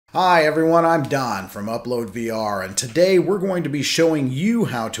Hi everyone, I'm Don from UploadVR, and today we're going to be showing you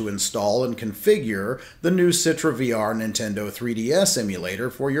how to install and configure the new CitraVR Nintendo 3DS emulator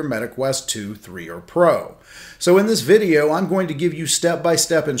for your MetaQuest 2, 3, or Pro. So in this video, I'm going to give you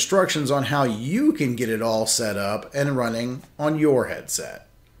step-by-step instructions on how you can get it all set up and running on your headset.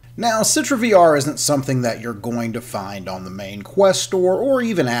 Now, CitraVR isn't something that you're going to find on the main Quest store or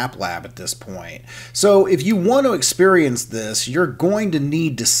even App Lab at this point. So if you want to experience this, you're going to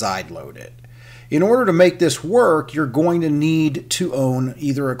need to sideload it. In order to make this work, you're going to need to own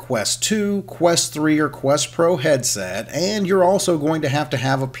either a Quest 2, Quest 3, or Quest Pro headset, and you're also going to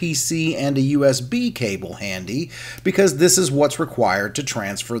have a PC and a USB cable handy because this is what's required to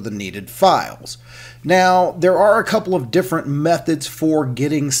transfer the needed files. Now, there are a couple of different methods for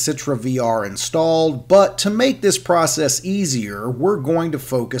getting CitraVR installed, but to make this process easier, we're going to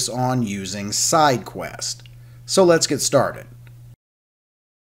focus on using SideQuest. So let's get started.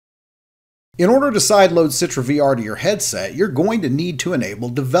 In order to sideload CitraVR to your headset, you're going to need to enable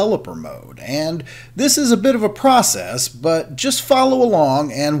developer mode, and this is a bit of a process, but just follow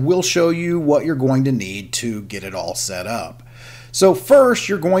along and we'll show you what you're going to need to get it all set up. So first,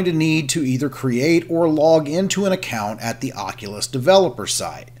 you're going to need to either create or log into an account at the Oculus developer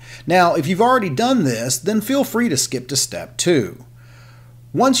site. Now, if you've already done this, then feel free to skip to step 2.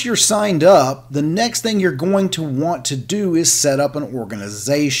 Once you're signed up, the next thing you're going to want to do is set up an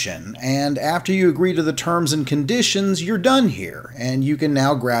organization, and after you agree to the terms and conditions, you're done here, and you can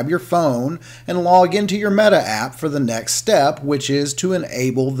now grab your phone and log into your Meta app for the next step, which is to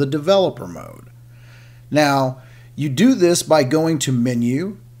enable the developer mode. Now, you do this by going to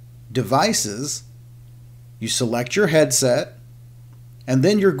Menu, Devices, you select your headset, and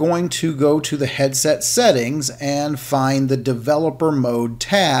then you're going to go to the headset settings and find the developer mode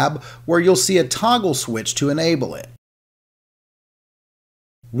tab where you'll see a toggle switch to enable it.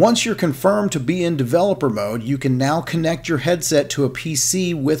 Once you're confirmed to be in developer mode, you can now connect your headset to a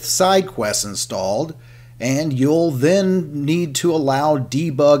PC with SideQuest installed, and you'll then need to allow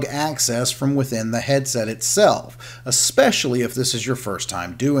debug access from within the headset itself, especially if this is your first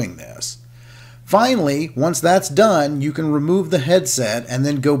time doing this. Finally, once that's done, you can remove the headset and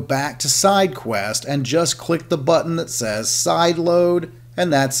then go back to SideQuest and just click the button that says Sideload,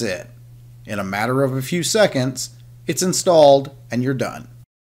 and that's it. In a matter of a few seconds, it's installed and you're done.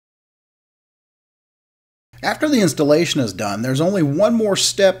 After the installation is done, there's only one more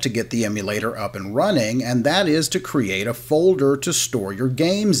step to get the emulator up and running, and that is to create a folder to store your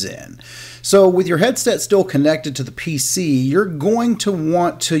games in. So with your headset still connected to the PC, you're going to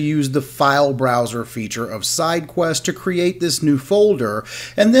want to use the file browser feature of SideQuest to create this new folder,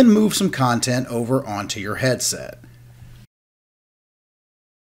 and then move some content over onto your headset.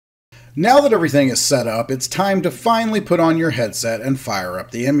 Now that everything is set up, it's time to finally put on your headset and fire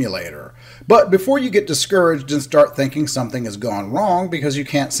up the emulator. But before you get discouraged and start thinking something has gone wrong because you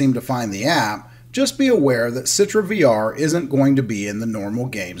can't seem to find the app, just be aware that CitraVR isn't going to be in the normal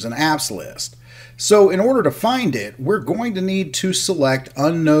games and apps list. So in order to find it, we're going to need to select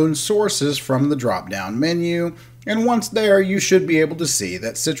unknown sources from the drop-down menu, and once there you should be able to see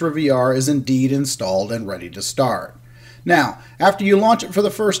that CitraVR is indeed installed and ready to start. Now, after you launch it for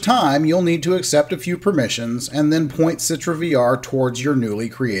the first time, you'll need to accept a few permissions and then point CitraVR towards your newly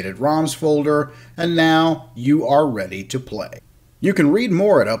created ROMs folder, and now you are ready to play. You can read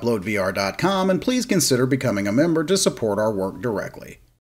more at UploadVR.com, and please consider becoming a member to support our work directly.